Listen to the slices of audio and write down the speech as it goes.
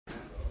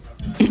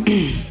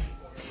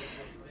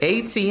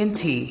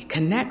AT&T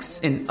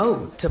connects an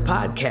ode to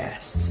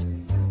podcasts.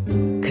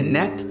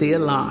 Connect the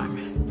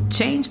alarm.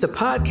 Change the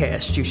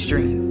podcast you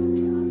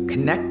stream.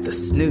 Connect the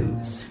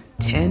snooze.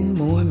 10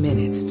 more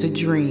minutes to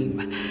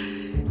dream.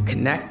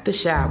 Connect the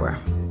shower.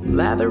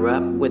 Lather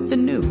up with the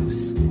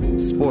news.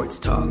 Sports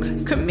talk,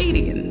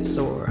 comedians,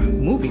 or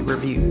movie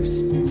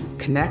reviews.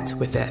 Connect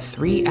with that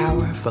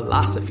 3-hour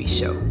philosophy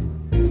show.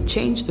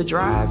 Change the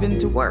drive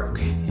into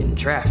work in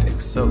traffic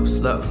so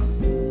slow.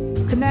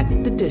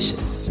 Connect the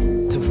dishes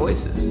to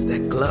voices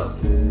that glow.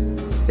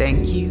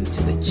 Thank you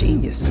to the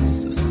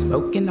geniuses of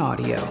spoken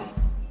audio.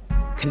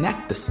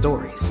 Connect the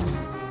stories.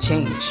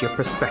 Change your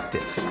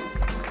perspective.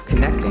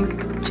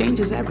 Connecting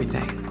changes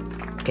everything.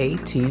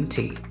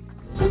 AT&T.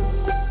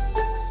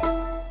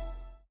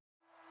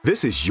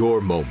 This is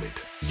your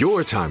moment,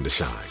 your time to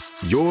shine,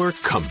 your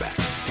comeback.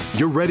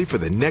 You're ready for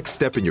the next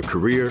step in your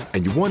career,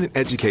 and you want an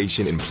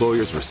education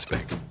employers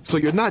respect. So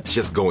you're not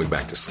just going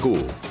back to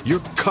school, you're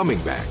coming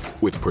back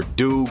with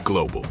Purdue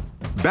Global.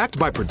 Backed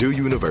by Purdue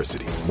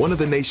University, one of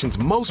the nation's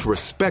most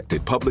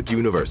respected public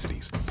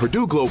universities,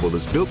 Purdue Global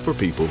is built for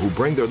people who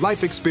bring their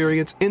life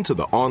experience into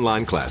the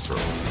online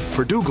classroom.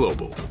 Purdue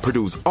Global,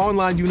 Purdue's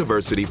online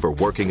university for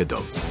working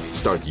adults.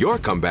 Start your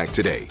comeback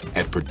today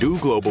at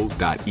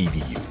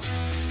purdueglobal.edu.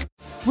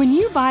 When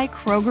you buy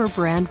Kroger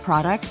brand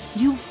products,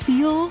 you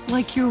feel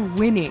like you're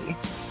winning.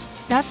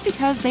 That's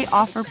because they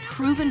offer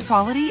proven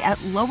quality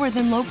at lower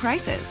than low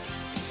prices.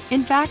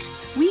 In fact,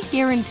 we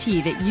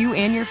guarantee that you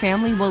and your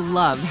family will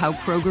love how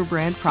Kroger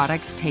brand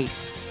products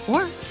taste,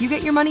 or you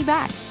get your money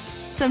back.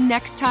 So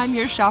next time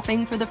you're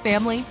shopping for the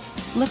family,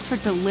 look for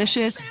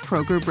delicious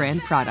Kroger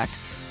brand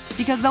products,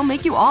 because they'll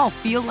make you all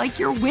feel like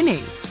you're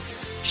winning.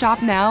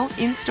 Shop now,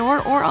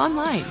 in-store, or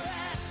online.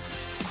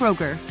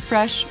 Kroger,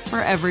 fresh for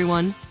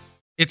everyone.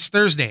 It's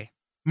Thursday,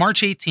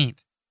 March 18th.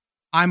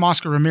 I'm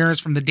Oscar Ramirez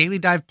from the Daily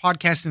Dive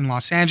podcast in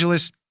Los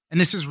Angeles, and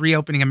this is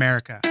Reopening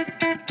America.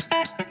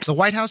 The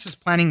White House is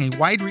planning a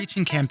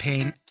wide-reaching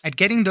campaign at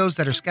getting those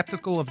that are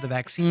skeptical of the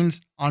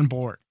vaccines on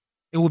board.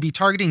 It will be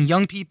targeting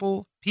young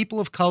people, people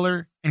of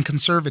color, and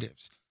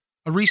conservatives.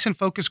 A recent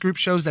focus group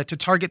shows that to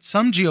target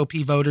some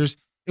GOP voters,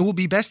 it will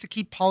be best to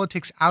keep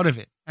politics out of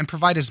it and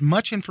provide as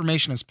much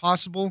information as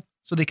possible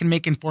so they can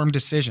make informed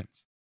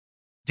decisions.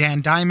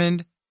 Dan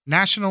Diamond,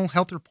 national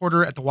health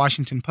reporter at The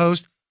Washington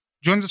Post,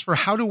 joins us for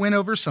how to win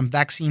over some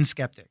vaccine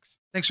skeptics.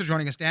 Thanks for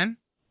joining us, Dan.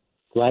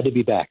 Glad to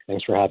be back.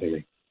 Thanks for having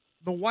me.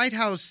 The White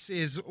House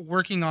is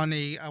working on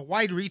a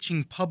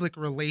wide-reaching public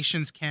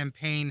relations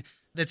campaign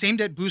that's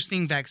aimed at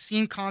boosting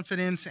vaccine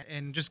confidence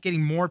and just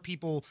getting more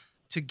people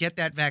to get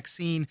that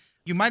vaccine.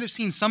 You might have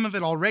seen some of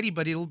it already,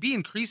 but it'll be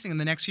increasing in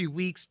the next few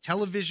weeks.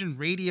 Television,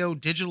 radio,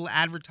 digital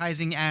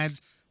advertising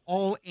ads,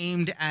 all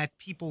aimed at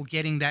people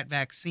getting that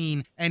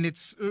vaccine. And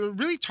it's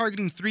really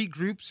targeting three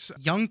groups: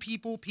 young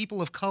people,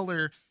 people of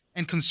color,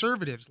 and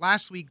conservatives.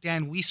 Last week,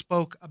 Dan, we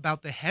spoke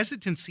about the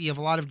hesitancy of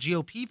a lot of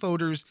GOP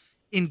voters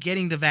in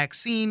getting the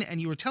vaccine, and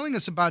you were telling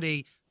us about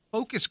a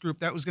focus group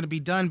that was going to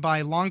be done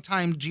by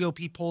longtime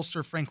GOP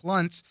pollster Frank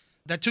Luntz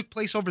that took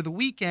place over the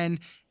weekend,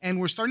 and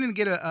we're starting to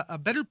get a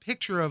better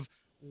picture of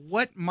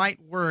what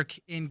might work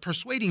in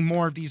persuading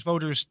more of these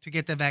voters to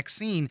get the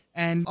vaccine.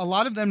 And a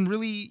lot of them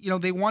really,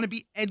 they want to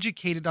be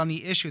educated on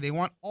the issue. They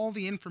want all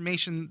the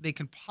information they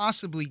can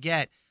possibly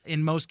get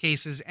in most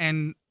cases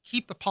and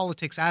keep the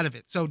politics out of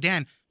it. So,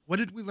 Dan, what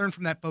did we learn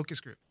from that focus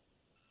group?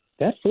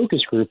 That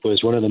focus group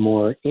was one of the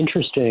more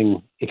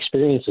interesting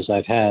experiences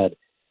I've had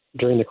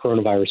during the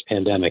coronavirus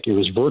pandemic. It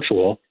was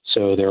virtual,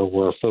 so there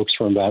were folks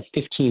from about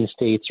 15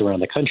 states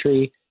around the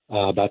country,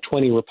 about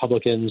 20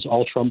 Republicans,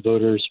 all Trump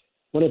voters.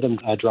 One of them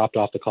dropped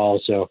off the call,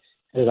 so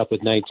ended up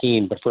with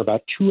 19. But for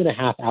about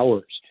 2.5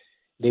 hours,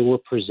 they were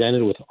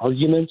presented with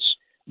arguments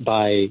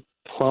by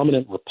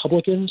prominent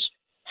Republicans,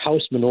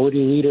 House Minority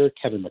Leader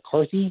Kevin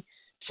McCarthy,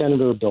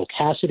 Senator Bill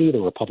Cassidy, the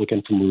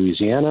Republican from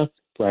Louisiana,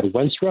 Brad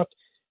Wenstrup,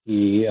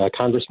 the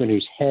congressman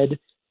who's head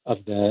of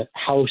the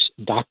House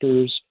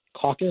Doctors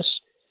Caucus,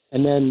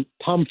 and then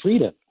Tom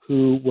Frieden,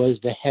 who was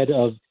the head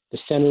of the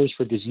Centers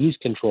for Disease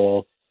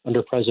Control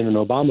under President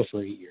Obama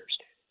for 8 years.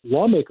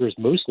 Lawmakers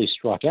mostly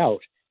struck out.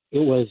 It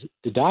was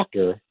the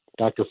doctor,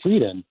 Dr.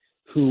 Frieden,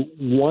 who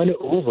won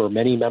over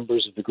many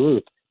members of the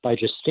group by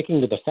just sticking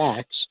to the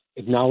facts,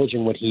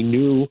 acknowledging what he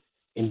knew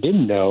and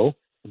didn't know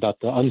about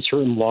the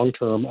uncertain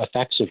long-term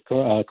effects of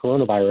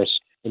coronavirus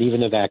and even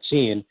the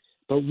vaccine,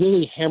 but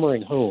really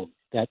hammering home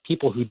that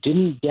people who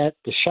didn't get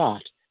the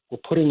shot were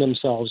putting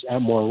themselves at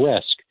more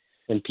risk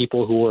than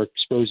people who were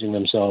exposing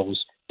themselves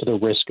to the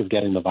risk of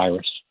getting the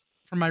virus.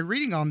 From my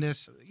reading on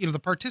this, the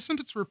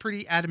participants were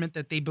pretty adamant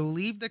that they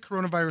believed that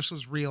coronavirus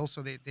was real,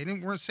 so they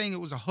weren't saying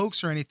it was a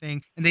hoax or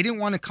anything, and they didn't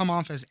want to come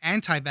off as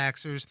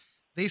anti-vaxxers.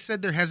 They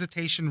said their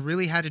hesitation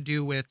really had to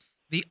do with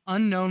the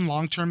unknown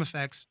long-term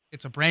effects.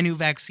 It's a brand new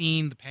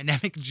vaccine. The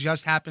pandemic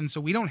just happened,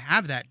 so we don't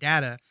have that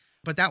data.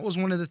 But that was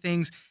one of the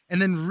things. And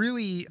then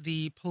really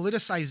the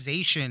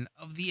politicization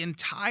of the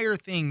entire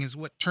thing is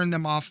what turned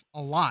them off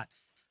a lot.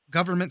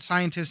 Government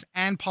scientists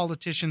and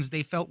politicians,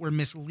 they felt were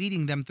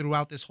misleading them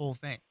throughout this whole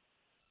thing.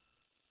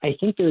 I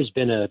think there's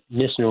been a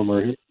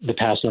misnomer the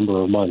past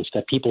number of months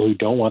that people who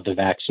don't want the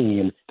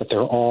vaccine, that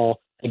they're all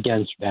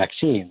against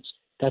vaccines.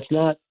 That's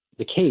not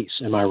the case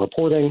in my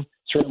reporting,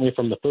 certainly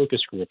from the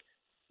focus group.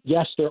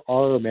 Yes, there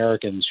are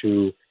Americans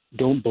who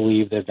don't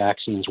believe that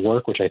vaccines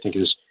work, which I think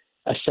is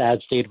a sad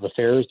state of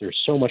affairs. There's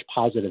so much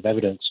positive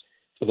evidence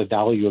for the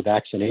value of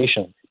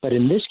vaccination. But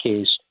in this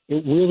case,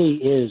 it really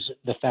is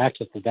the fact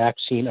that the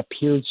vaccine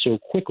appeared so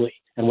quickly.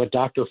 And what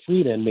Dr.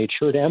 Frieden made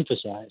sure to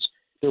emphasize,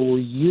 there were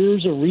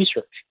years of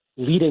research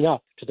leading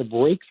up to the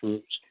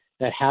breakthroughs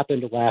that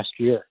happened last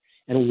year.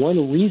 And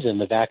one reason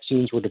the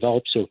vaccines were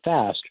developed so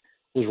fast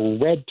was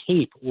red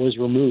tape was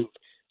removed.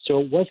 So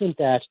it wasn't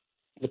that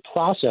the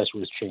process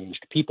was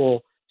changed.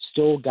 People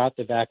still got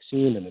the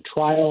vaccine in a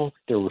trial.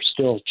 There were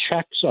still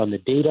checks on the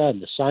data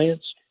and the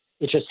science.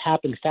 It just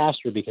happened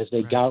faster because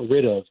they got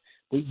rid of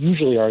what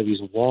usually are these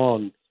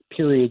long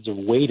periods of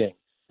waiting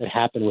that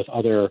happen with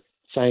other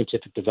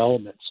scientific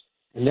developments.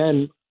 And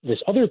then this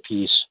other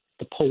piece,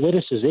 the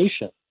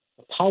politicization,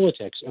 the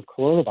politics of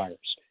coronavirus.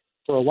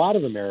 For a lot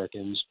of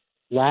Americans,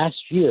 last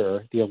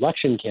year, the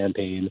election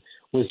campaign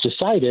was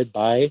decided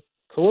by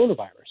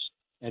coronavirus.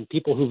 And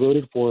people who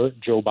voted for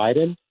Joe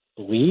Biden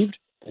believed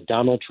that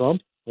Donald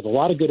Trump, with a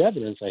lot of good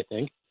evidence, I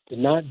think, did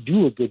not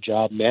do a good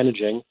job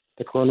managing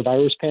the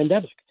coronavirus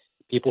pandemic.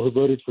 People who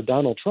voted for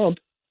Donald Trump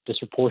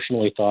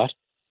disproportionately thought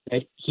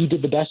that he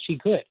did the best he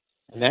could.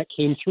 And that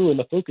came through in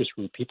the focus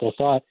group. People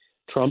thought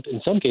Trump,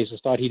 in some cases,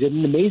 thought he did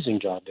an amazing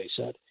job, they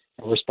said,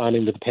 of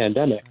responding to the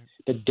pandemic.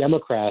 The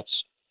Democrats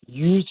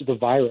used the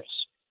virus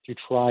to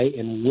try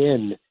and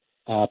win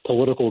a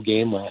political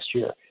game last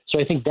year. So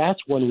I think that's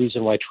one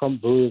reason why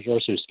Trump voters are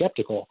so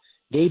skeptical.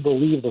 They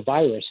believe the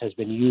virus has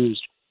been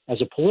used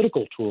as a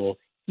political tool,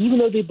 even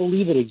though they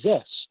believe it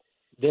exists.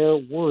 They're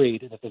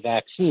worried that the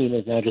vaccine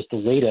is now just the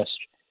latest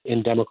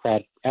in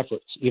Democrat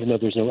efforts, even though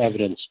there's no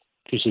evidence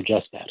to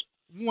suggest that.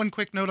 One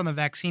quick note on the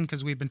vaccine,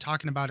 because we've been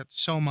talking about it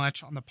so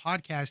much on the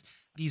podcast.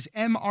 These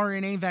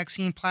mRNA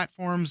vaccine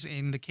platforms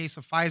in the case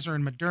of Pfizer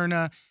and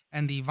Moderna,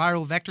 and the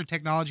viral vector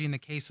technology in the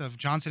case of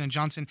Johnson &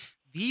 Johnson,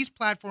 these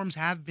platforms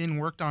have been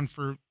worked on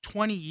for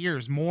 20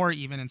 years, more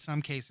even in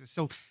some cases.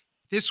 So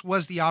this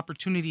was the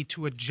opportunity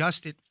to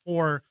adjust it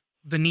for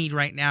the need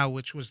right now,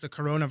 which was the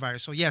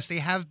coronavirus. So yes, they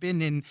have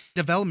been in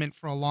development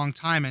for a long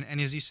time. And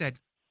as you said,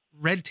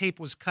 red tape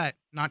was cut,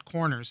 not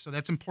corners. So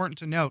that's important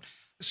to note.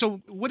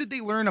 So what did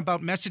they learn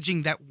about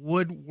messaging that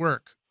would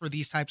work for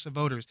these types of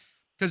voters?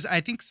 Because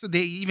I think so they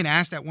even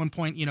asked at one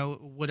point,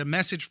 would a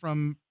message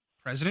from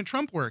President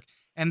Trump work?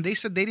 And they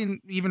said they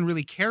didn't even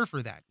really care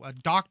for that. A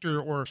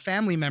doctor or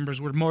family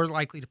members were more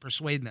likely to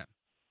persuade them.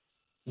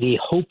 The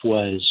hope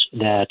was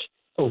that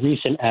a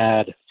recent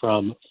ad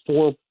from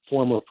 4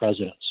 former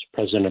presidents,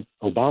 President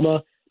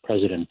Obama,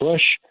 President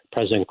Bush,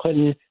 President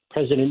Clinton,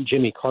 President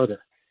Jimmy Carter,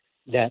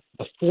 that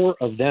the 4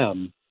 of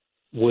them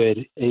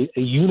would, a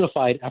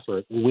unified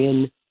effort,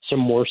 win some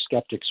more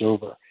skeptics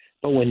over.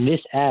 But when this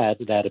ad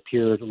that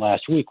appeared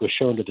last week was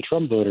shown to the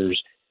Trump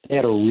voters, they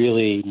had a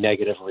really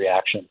negative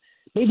reaction.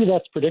 Maybe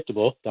that's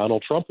predictable.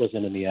 Donald Trump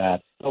wasn't in the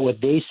ad. But what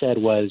they said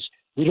was,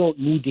 we don't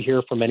need to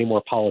hear from any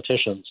more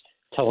politicians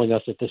telling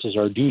us that this is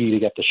our duty to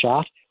get the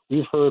shot.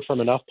 We've heard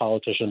from enough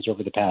politicians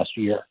over the past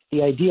year.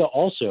 The idea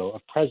also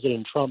of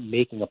President Trump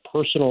making a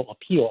personal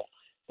appeal,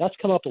 that's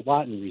come up a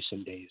lot in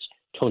recent days.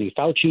 Tony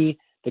Fauci,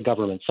 the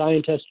government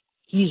scientist,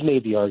 he's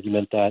made the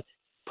argument that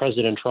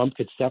President Trump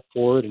could step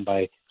forward and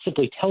by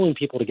simply telling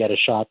people to get a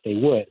shot, they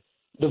would.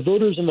 The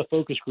voters in the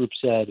focus group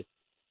said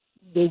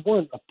they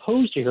weren't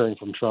opposed to hearing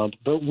from Trump,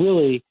 but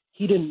really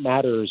he didn't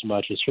matter as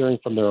much as hearing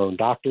from their own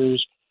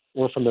doctors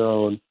or from their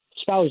own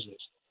spouses.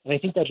 And I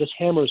think that just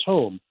hammers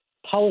home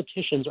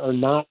politicians are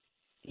not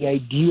the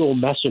ideal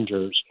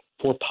messengers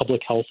for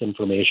public health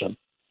information.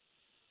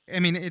 I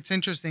mean, it's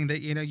interesting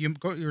that, you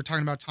were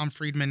talking about Tom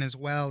Friedman as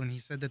well, and he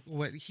said that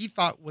what he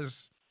thought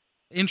was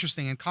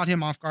interesting and caught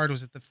him off guard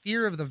was that the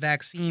fear of the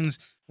vaccines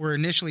were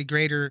initially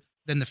greater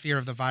than the fear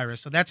of the virus.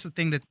 So that's the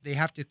thing that they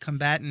have to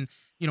combat. And,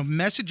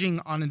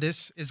 messaging on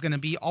this is going to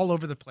be all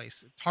over the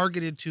place,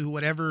 targeted to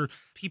whatever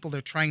people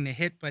they're trying to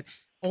hit. But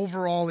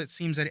overall, it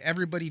seems that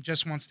everybody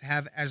just wants to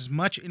have as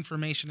much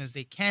information as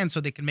they can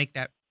so they can make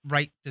that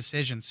right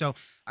decision. So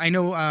I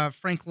know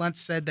Frank Luntz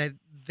said that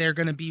they're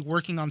going to be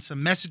working on some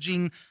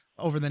messaging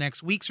over the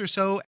next weeks or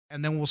so,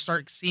 and then we'll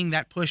start seeing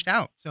that pushed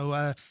out. So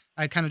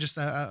I kind of just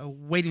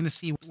waiting to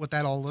see what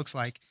that all looks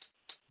like.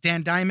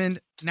 Dan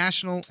Diamond,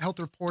 national health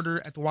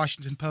reporter at the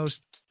Washington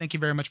Post. Thank you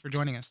very much for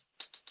joining us.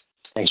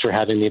 Thanks for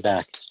having me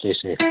back. Stay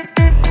safe.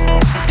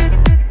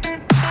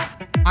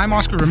 I'm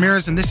Oscar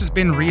Ramirez, and this has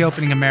been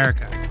Reopening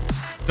America.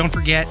 Don't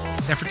forget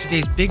that for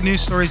today's big news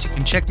stories, you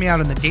can check me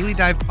out on the Daily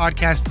Dive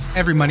podcast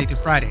every Monday through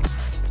Friday.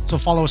 So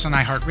follow us on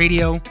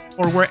iHeartRadio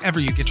or wherever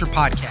you get your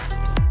podcasts.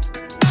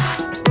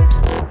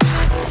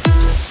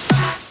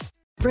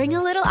 Bring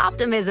a little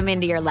optimism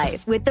into your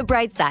life with The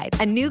Bright Side,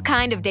 a new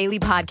kind of daily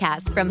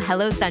podcast from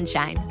Hello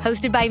Sunshine,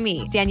 hosted by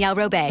me, Danielle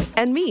Robay.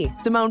 And me,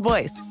 Simone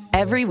Boyce.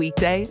 Every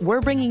weekday,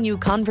 we're bringing you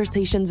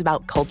conversations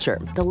about culture,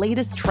 the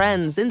latest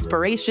trends,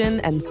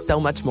 inspiration, and so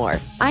much more.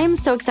 I am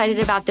so excited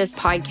about this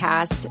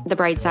podcast, The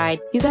Bright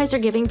Side. You guys are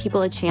giving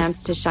people a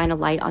chance to shine a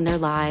light on their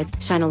lives,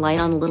 shine a light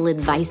on a little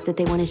advice that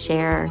they want to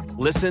share.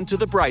 Listen to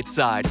The Bright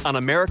Side on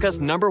America's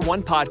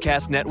 #1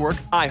 podcast network,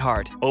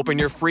 iHeart. Open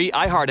your free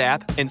iHeart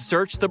app and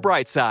search The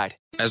Bright Side.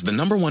 As the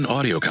 #1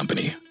 audio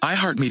company,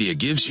 iHeartMedia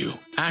gives you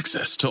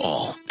access to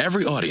all.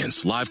 Every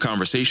audience, live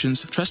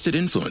conversations, trusted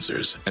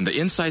influencers, and the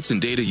insights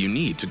and data you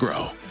need to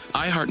grow.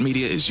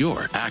 iHeartMedia is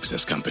your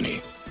access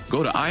company.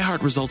 Go to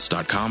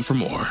iHeartResults.com for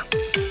more.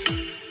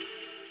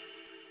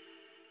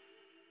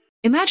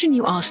 Imagine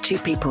you ask two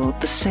people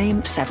the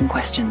same 7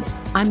 questions.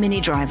 I'm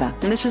Minnie Driver,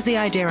 and this was the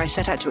idea I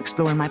set out to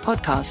explore in my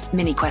podcast,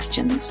 Minnie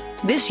Questions.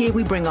 This year,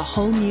 we bring a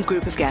whole new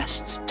group of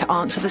guests to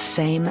answer the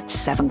same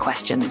 7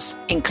 questions,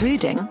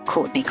 including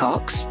Courtney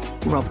Cox,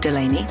 Rob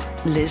Delaney,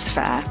 Liz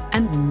Phair,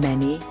 and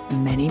many,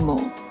 many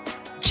more.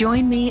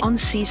 Join me on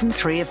Season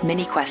 3 of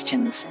Minnie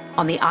Questions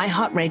on the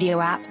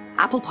iHeartRadio app,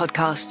 Apple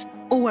Podcasts,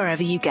 or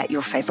wherever you get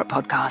your favorite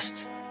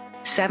podcasts.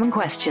 7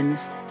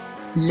 questions,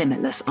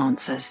 limitless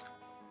answers.